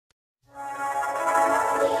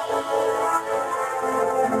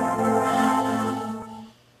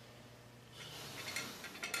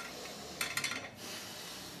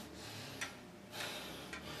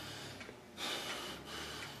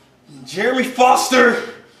Jeremy Foster,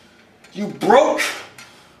 you broke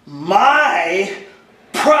my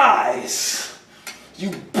prize. You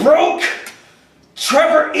broke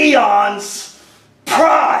Trever Aeon's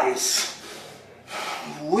prize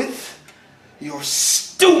with your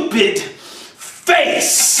stupid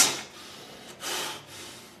face.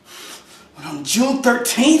 But on June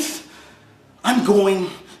 13th, I'm going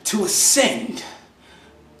to ascend.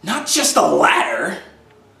 Not just a ladder,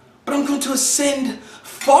 but I'm going to ascend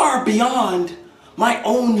far beyond my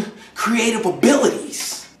own creative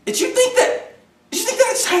abilities. Did you think that I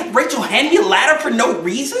just had Rachel hand me a ladder for no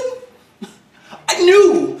reason? I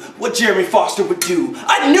knew what Jeremy Foster would do.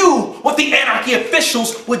 I knew what the Anarchy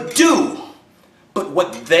officials would do. But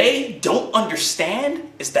what they don't understand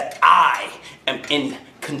is that I am in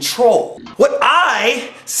control. What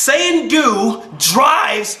I say and do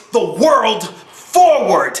drives the world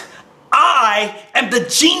forward. I am the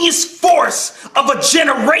genius force of a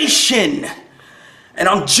generation. And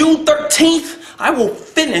on June 13th, I will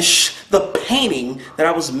finish the painting that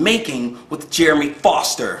I was making with Jeremy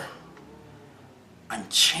Foster. I'm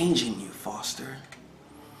changing you, Foster.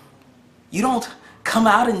 You don't come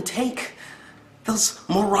out and take those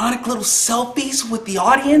moronic little selfies with the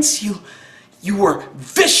audience. You were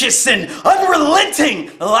vicious and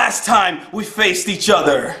unrelenting the last time we faced each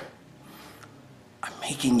other. I'm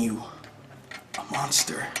making you a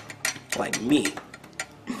monster like me.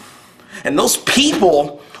 And those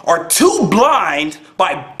people are too blind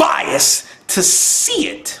by bias to see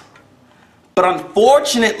it. But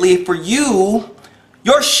unfortunately for you,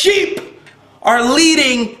 your sheep are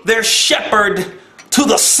leading their shepherd to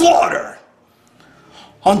the slaughter.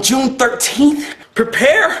 On June 13th,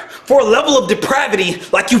 prepare for a level of depravity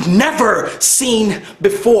like you've never seen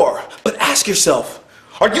before. But ask yourself,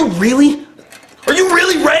 are you really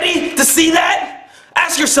ready to see that?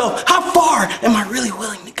 Ask yourself, how far am I really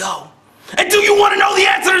willing to go? And do you want to know the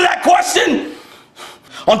answer to that question?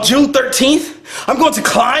 On June 13th, I'm going to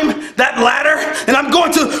climb that ladder and I'm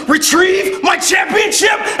going to retrieve my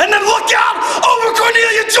championship and then look out over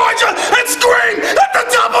Cornelia, Georgia and scream at the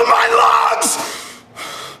top of my lungs.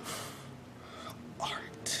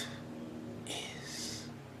 Art is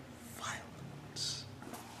violence.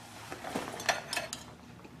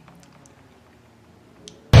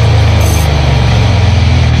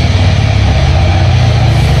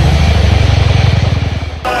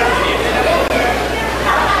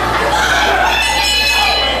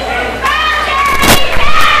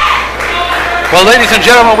 Well, ladies and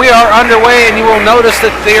gentlemen, we are underway, and you will notice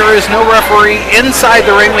that there is no referee inside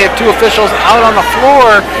the ring. We have two officials out on the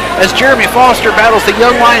floor as Jeremy Foster battles the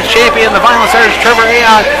Young Lions champion, the violence artist Trever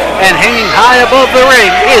Aeon, and hanging high above the ring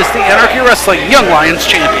is the Anarchy Wrestling Young Lions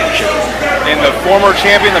Championship. And the former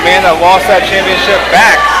champion, the man that lost that championship,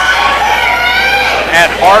 back at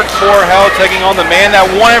Hardcore Hell, taking on the man that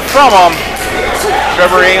won it from him,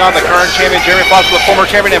 Trever Aeon, the current champion, Jeremy Foster, the former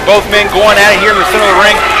champion, and both men going at it here in the center of the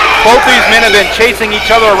ring. Both these men have been chasing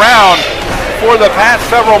each other around for the past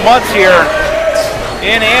several months here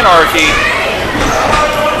in Anarchy.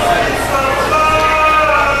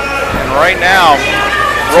 And right now,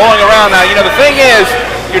 rolling around. Now, you know, the thing is,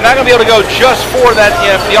 you're not going to be able to go just for that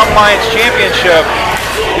Young Lions Championship.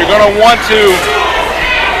 You're going to want to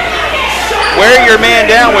wear your man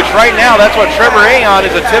down, which right now, that's what Trever Aeon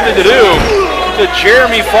is attempting to do to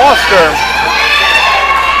Jeremy Foster.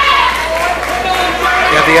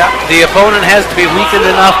 Yeah, the opponent has to be weakened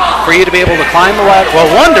enough for you to be able to climb the ladder. Well,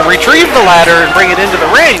 one, to retrieve the ladder and bring it into the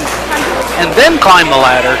ring, and then climb the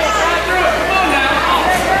ladder.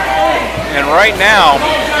 And right now,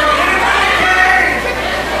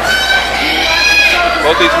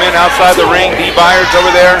 both these men outside the ring, D. Byers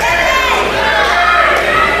over there,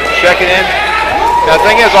 checking in. Now, the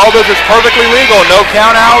thing is, all this is perfectly legal, no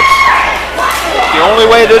countouts. The only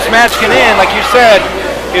way this match can end, like you said,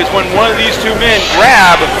 is when one of these two men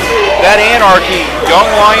grab that Anarchy Young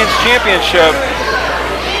Lions Championship,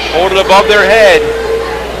 hold it above their head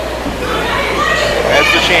as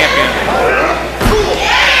the champion.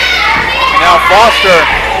 And now Foster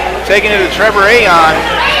taking it to Trever Aeon.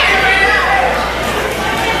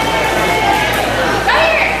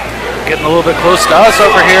 Getting a little bit close to us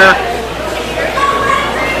over here.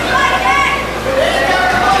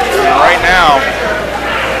 And right now,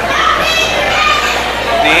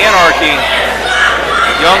 the Anarchy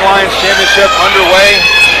Young Lions Championship underway.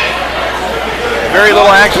 Very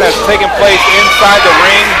little action has taken place inside the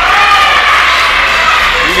ring.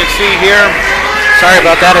 You can see here. Sorry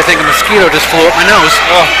about that. I think a mosquito just flew up my nose.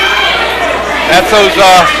 Oh, that's those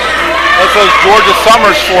Georgia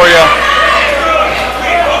summers for you.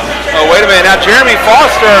 Oh, wait a minute. Now Jeremy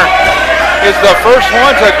Foster is the first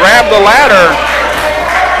one to grab the ladder.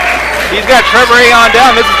 He's got Trever Aeon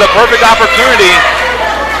down. This is the perfect opportunity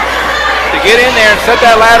to get in there and set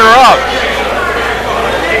that ladder up.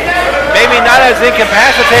 Maybe not as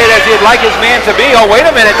incapacitated as he'd like his man to be. Oh, wait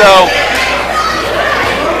a minute, though.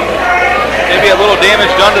 Maybe a little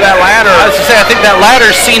damage done to that ladder. I was to say, I think that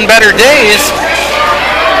ladder's seen better days.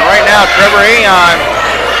 And right now, Trever Aeon,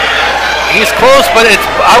 he's close, but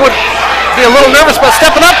I would be a little nervous about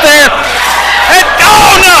stepping up there. And,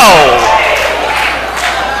 oh, no!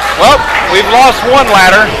 well, we've lost one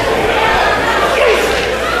ladder.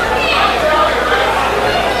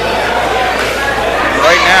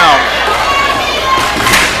 Right now.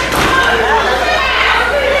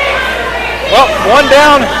 Well, one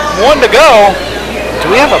down, one to go.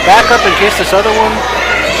 Do we have a backup in case this other one?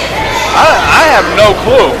 I have no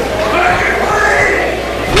clue.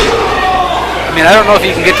 I mean, I don't know if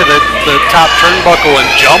you can get to the top turnbuckle and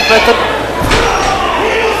jump at the...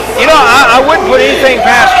 You know, I wouldn't put anything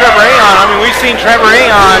past Trever Aeon. I mean, we've seen Trever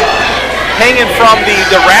Aeon hanging from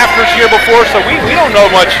the rafters here before, so we don't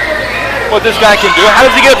know much what this guy can do. How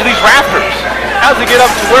does he get up to these rafters? How does he get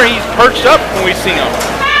up to where he's perched up when we see him?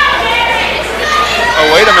 Oh,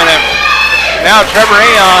 wait a minute. Now Trever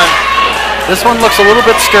Aeon. This one looks a little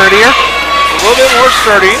bit sturdier. A little bit more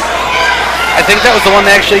sturdy. I think that was the one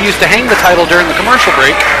they actually used to hang the title during the commercial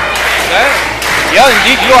break. Yeah,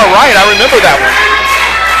 indeed, you are right. I remember that one.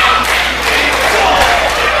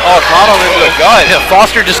 Oh, throttle into the gut. Yeah,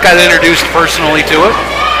 Foster just got introduced personally to it.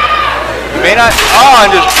 You may not, and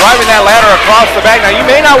just driving that ladder across the back. Now, you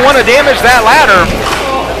may not want to damage that ladder.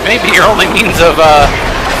 Maybe your only means of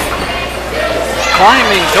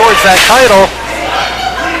climbing towards that title.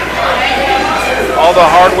 All the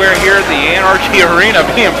hardware here at the Anarchy Arena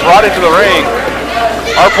being brought into the ring.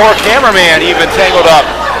 Our poor cameraman even tangled up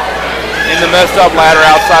in the messed up ladder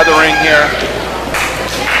outside the ring here.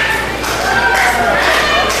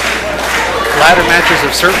 Ladder matches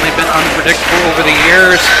have certainly been unpredictable over the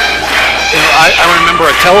years. You know, I remember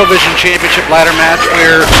a television championship ladder match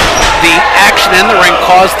where the action in the ring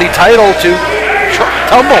caused the title to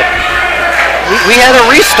tumble. We had a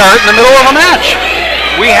restart in the middle of a match.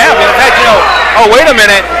 We have. In fact, you know, oh, wait a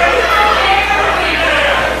minute.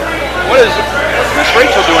 What's Miss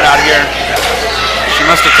Rachel doing out here? She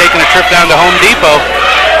must have taken a trip down to Home Depot.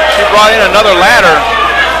 She brought in another ladder.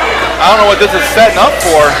 I don't know what this is setting up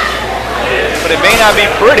for, but it may not be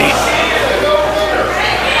pretty.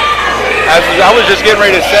 As I was just getting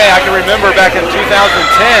ready to say, I can remember back in 2011,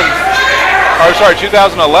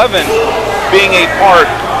 being a part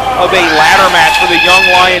of a ladder match for the Young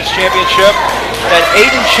Lions Championship that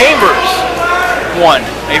Aiden Chambers won,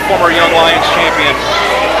 a former Young Lions champion,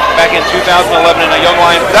 back in 2011 in a Young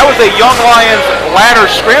Lions. That was a Young Lions ladder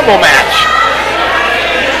scramble match.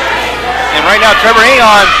 And right now, Trever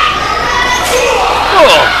Aeon,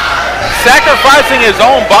 sacrificing his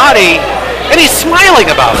own body, and he's smiling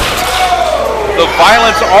about it. The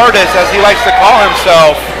violence artist, as he likes to call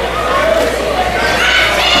himself.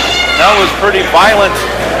 That was pretty violent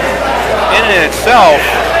in itself.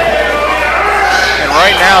 And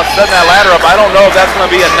right now, setting that ladder up, I don't know if that's going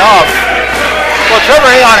to be enough. Well, Trever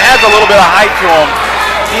Aeon has a little bit of height to him.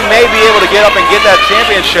 He may be able to get up and get that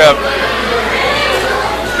championship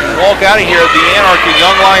and walk out of here the Anarchy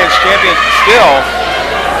Young Lions champion still.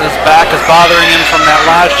 His back is bothering him from that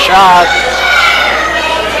last shot.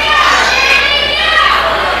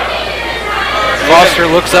 Foster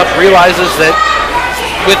looks up, realizes that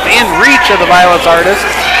within reach of the violence artist.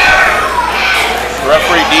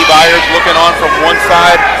 Referee D. Byers looking on from one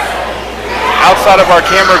side. Outside of our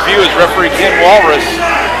camera view is referee Ken Walrus.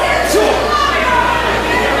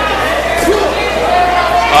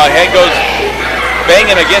 Head goes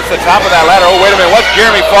banging against the top of that ladder. Oh, wait a minute. What's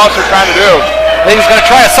Jeremy Foster trying to do? I think he's going to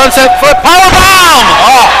try a sunset flip powerbomb!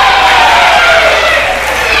 Oh.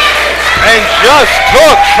 And just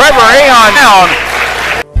took Trever Aeon down.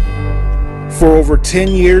 For over 10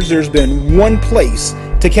 years, there's been one place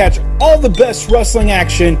to catch all the best wrestling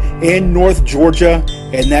action in North Georgia,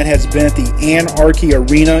 and that has been at the Anarchy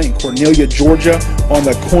Arena in Cornelia, Georgia, on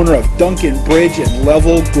the corner of Duncan Bridge and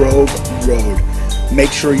Level Grove Road.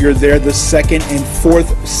 Make sure you're there the second and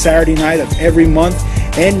fourth Saturday night of every month,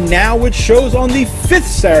 and now it shows on the fifth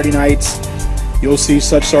Saturday nights. You'll see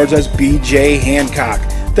such stars as B.J. Hancock,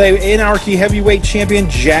 the Anarchy Heavyweight Champion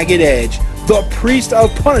Jagged Edge, the Priest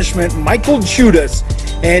of Punishment Michael Judas,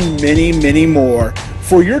 and many, many more.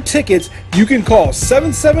 For your tickets, you can call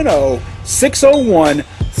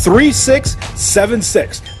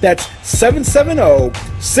 770-601-3676. That's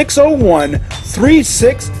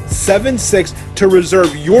 770-601-3676 to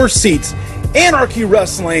reserve your seats. Anarchy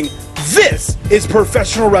Wrestling, This is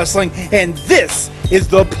professional wrestling, and this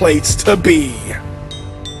is the place to be.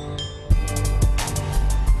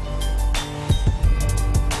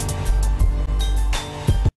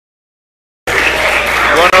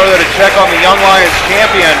 Going over to check on the Young Lions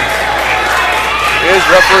champion is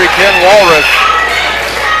referee Ken Walrus.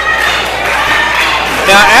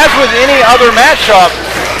 Now, as with any other matchup,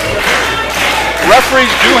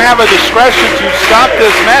 referees do have a discretion to stop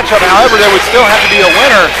this matchup. However, there would still have to be a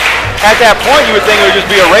winner. At that point, you would think it would just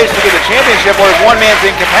be a race to get the championship, or if one man's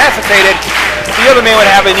incapacitated, the other man would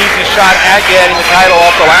have an easy shot at getting the title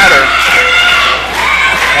off the ladder.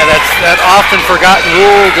 And that's that often forgotten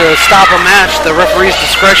rule to stop a match, the referee's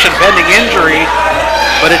discretion pending injury,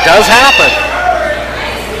 but it does happen.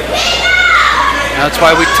 That's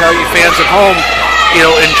why we tell you fans at home,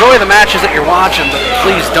 enjoy the matches that you're watching, but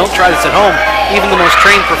please don't try this at home. Even the most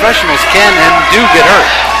trained professionals can and do get hurt.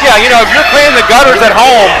 Yeah, if you're cleaning the gutters at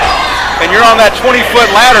home and you're on that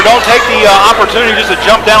 20-foot ladder, don't take the opportunity just to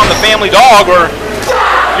jump down the family dog or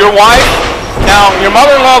your wife. Now, your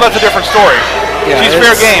mother-in-law, that's a different story. Yeah, she's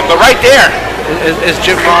fair game, but right there. As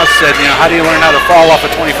Jim Ross said, how do you learn how to fall off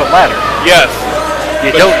a 20-foot ladder? Yes.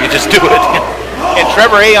 You don't, you just do it. And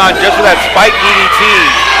Trever Aeon, just with that spike DDT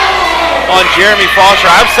on Jeremy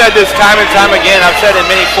Foster, I've said this time and time again, I've said in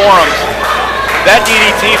many forums, that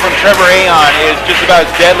DDT from Trever Aeon is just about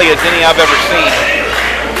as deadly as any I've ever seen.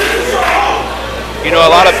 A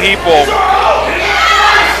lot of people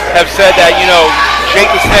have said that, Jake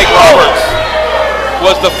the Snake Roberts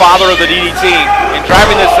was the father of the DDT, and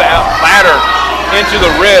driving this ladder into the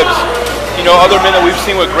ribs. Other men that we've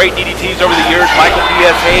seen with great DDTs over the years, Michael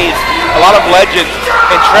P.S. Hayes, a lot of legends,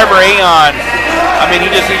 and Trever Aeon,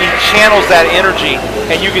 he channels that energy,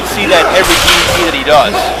 and you can see that every DDT that he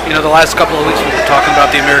does. The last couple of weeks we were talking about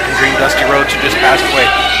the American Dream, Dusty Rhodes, who just passed away.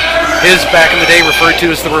 His, back in the day, referred to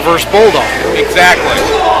as the reverse bulldog. Exactly.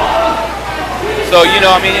 So, you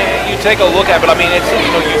take a look at it, but it's,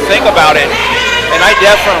 you think about it, and I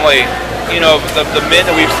definitely, the men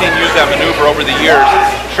that we've seen use that maneuver over the years,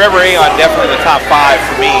 Trever Aeon definitely the top 5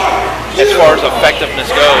 for me as far as effectiveness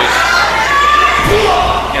goes.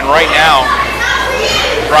 And right now,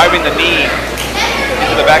 driving the knee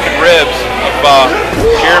into the back and ribs of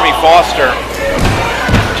Jeremy Foster.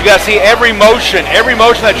 But you got to see every motion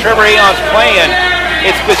that Trever Aeon's playing,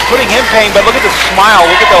 it's putting him pain, but look at the smile,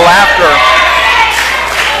 look at the laughter.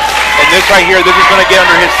 And this right here, this is going to get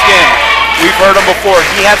under his skin. We've heard him before.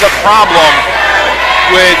 He has a problem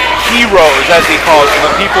with heroes, as he calls them,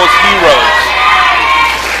 the people's heroes.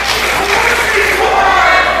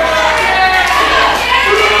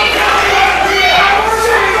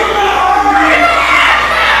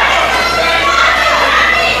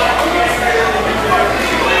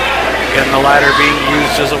 Again, the ladder being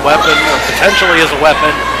used as a weapon, or potentially as a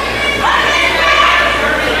weapon.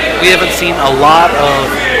 We haven't seen a lot of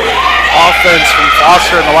offense from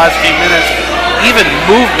Foster in the last few minutes, even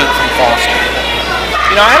movement from Foster.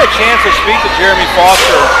 I had a chance to speak to Jeremy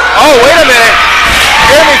Foster. Oh, wait a minute.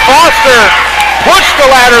 Jeremy Foster pushed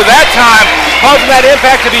the ladder that time, causing that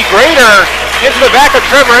impact to be greater into the back of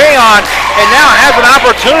Trever Aeon, and now has an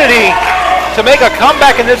opportunity to make a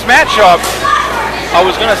comeback in this matchup. I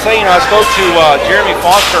was going to say, I spoke to Jeremy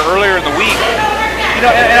Foster earlier in the week, and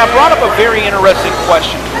I brought up a very interesting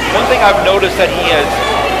question. One thing I've noticed that he has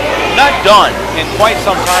not done in quite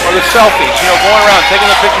some time are the selfies, going around taking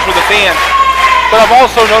the pictures with the fans. But I've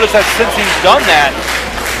also noticed that since he's done that,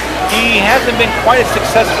 he hasn't been quite as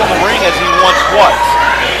successful in the ring as he once was.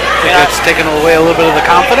 And it's taken away a little bit of the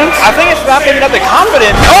confidence? I think it's not maybe not the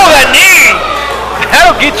confidence. Oh, that knee!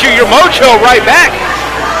 That'll get you your mojo right back.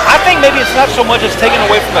 I think maybe it's not so much as taken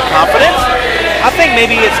away from the confidence. I think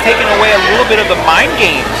maybe it's taken away a little bit of the mind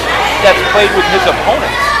games that's played with his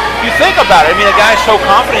opponents. You think about it. A guy's so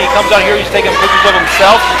confident. He comes out here, he's taking pictures of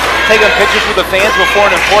himself, taking pictures with the fans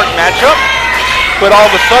before an important matchup. But all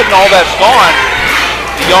of a sudden, all that's gone.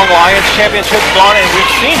 The Young Lions Championship's gone, and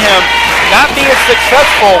we've seen him not be as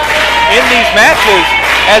successful in these matches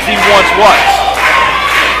as he once was.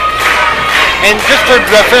 And just to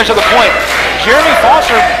finish up the point, Jeremy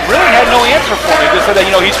Foster really had no answer for me. He just said that,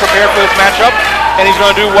 he's prepared for this matchup, and he's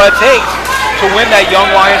going to do what it takes to win that Young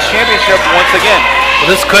Lions Championship once again.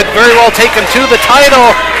 Well, this could very well take him to the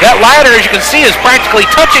title. That ladder, as you can see, is practically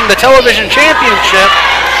touching the television championship.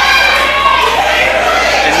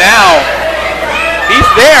 And now, he's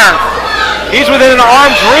there. He's within an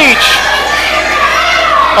arm's reach.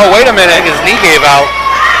 Oh, wait a minute. His knee gave out.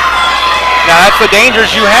 Now, that's the dangers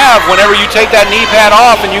you have whenever you take that knee pad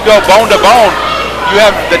off and you go bone to bone. You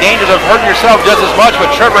have the dangers of hurting yourself just as much, but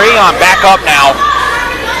Trever Aeon back up now.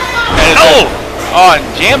 And Oh, and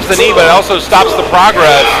jams the knee, but it also stops the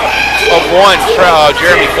progress of one,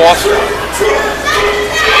 Jeremy Foster.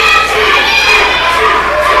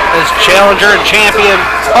 As challenger and champion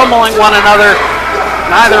pummeling one another,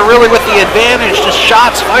 neither really with the advantage, just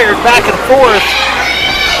shots fired back and forth.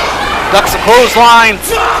 Ducks a clothesline,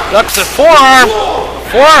 ducks a forearm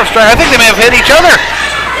strike. I think they may have hit each other.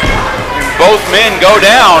 And both men go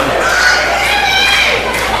down.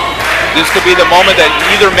 This could be the moment that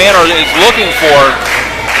either man is looking for.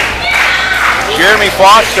 Jeremy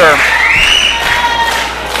Foster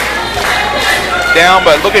down,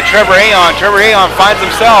 but look at Trever Aeon. Trever Aeon finds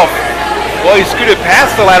himself, well, he scooted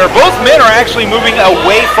past the ladder. Both men are actually moving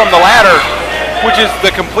away from the ladder, which is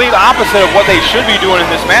the complete opposite of what they should be doing in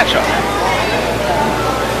this matchup.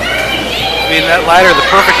 I mean, that ladder, the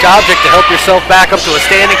perfect object to help yourself back up to a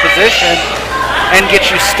standing position and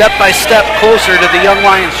get you step by step closer to the Young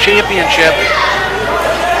Lions Championship.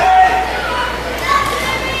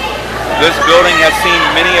 This building has seen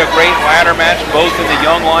many a great ladder match, both in the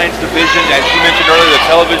Young Lions division, as you mentioned earlier, the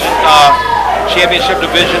television championship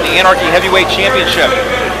division, the Anarchy Heavyweight Championship,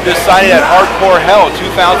 decided at Hardcore Hell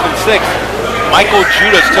 2006. Michael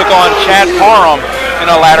Judas took on Chad Parham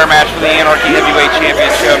in a ladder match for the Anarchy Heavyweight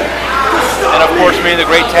Championship. And of course, many of the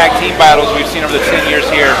great tag team battles we've seen over the 10 years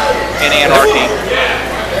here in Anarchy.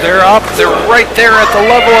 They're right there at the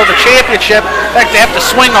level of the championship. In fact, they have to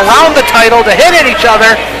swing around the title to hit at each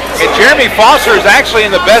other. And Jeremy Foster is actually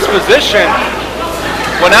in the best position.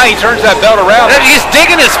 Well, now he turns that belt around. And he's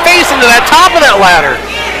digging his face into that top of that ladder.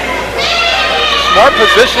 Smart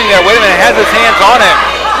positioning there. Wait a minute, has his hands on it.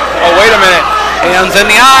 Oh, wait a minute. Hands in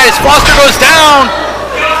the eyes. Foster goes down.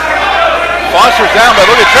 Foster's down, but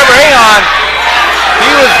look at Trever Aeon.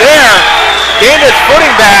 He was there, gained his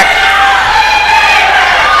footing back.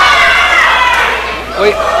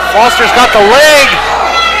 Wait, Foster's got the leg.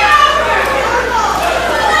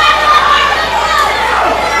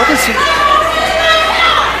 What is he?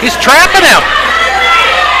 He's trapping him.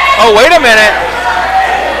 Oh, wait a minute.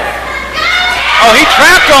 Oh, he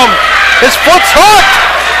trapped him. His foot's hooked.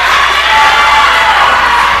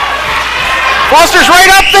 Foster's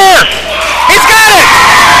right up there. He's got it!